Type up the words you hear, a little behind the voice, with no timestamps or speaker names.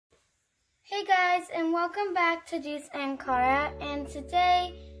Hey guys, and welcome back to Juice and Cara, and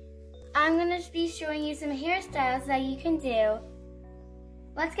today I'm going to be showing you some hairstyles that you can do.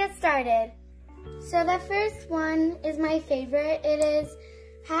 Let's get started. So the first one is my favorite. It is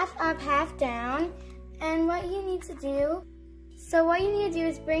half up, half down, and what you need to do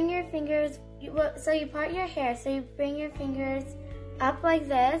is bring your fingers, so you part your hair, so you bring your fingers up like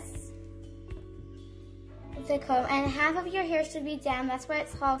this. It's a comb, and half of your hair should be down. That's why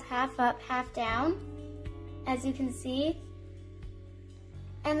it's called half up, half down, as you can see.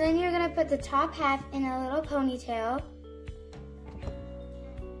 And then you're gonna put the top half in a little ponytail.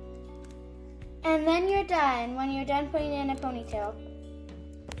 And then you're done, when you're done putting it in a ponytail.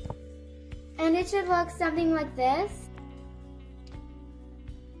 And it should look something like this.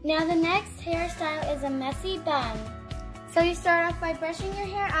 Now the next hairstyle is a messy bun. So you start off by brushing your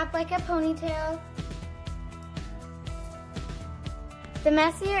hair up like a ponytail. The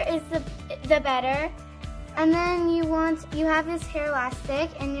messier is the better. And then you have this hair elastic,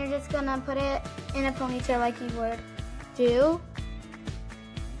 and you're just gonna put it in a ponytail like you would do.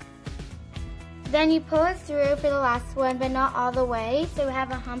 Then you pull it through for the last one, but not all the way, so you have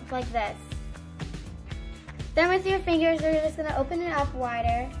a hump like this. Then with your fingers, you're just gonna open it up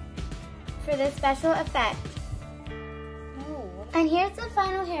wider for this special effect. And here's the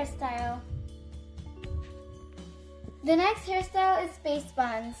final hairstyle. The next hairstyle is space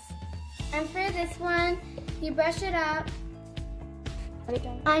buns. And for this one, you brush it up.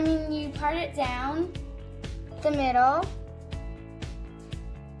 You part it down the middle.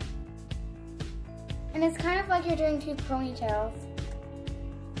 And it's kind of like you're doing two ponytails.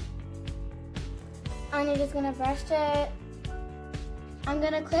 And you're just gonna brush it. I'm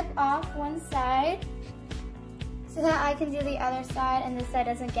gonna clip off one side so that I can do the other side and this side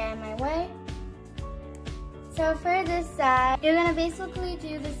doesn't get in my way. So for this side, you're gonna basically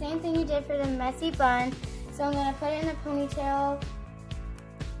do the same thing you did for the messy bun. So I'm gonna put it in a ponytail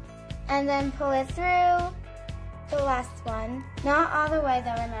and then pull it through the last one. Not all the way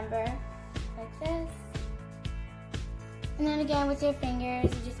though, remember, like this. And then again with your fingers,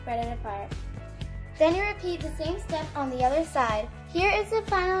 you just spread it apart. Then you repeat the same step on the other side. Here is the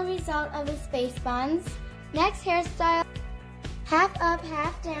final result of the space buns. Next hairstyle, half up,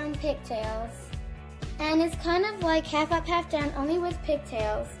 half down pigtails. And it's kind of like half up, half down, only with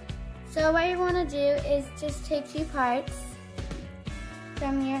pigtails. So what you want to do is just take two parts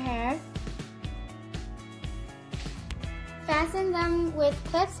from your hair, fasten them with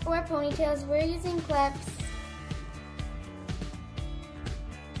clips or ponytails. We're using clips.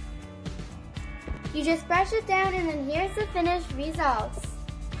 You just brush it down, and then here's the finished results.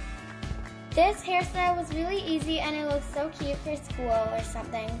 This hairstyle was really easy, and it looks so cute for school or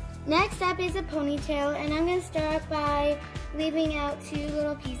something. Next up is a ponytail, and I'm gonna start by leaving out two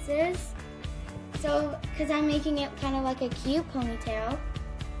little pieces. So, because I'm making it kind of like a cute ponytail.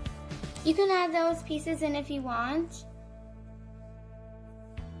 You can add those pieces in if you want.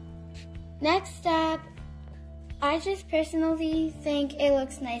 Next up, I just personally think it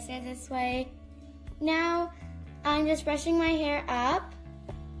looks nicer this way. Now, I'm just brushing my hair up,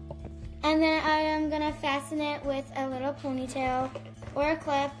 and then I am gonna fasten it with a little ponytail or a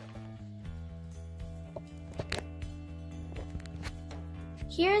clip.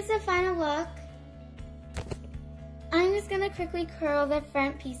 Here's the final look. I'm just gonna quickly curl the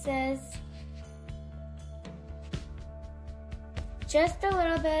front pieces. Just a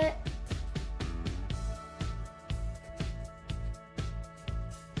little bit.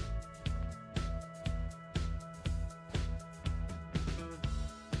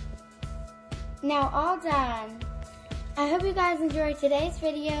 Now all done. I hope you guys enjoyed today's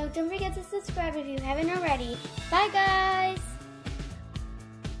video. Don't forget to subscribe if you haven't already. Bye guys!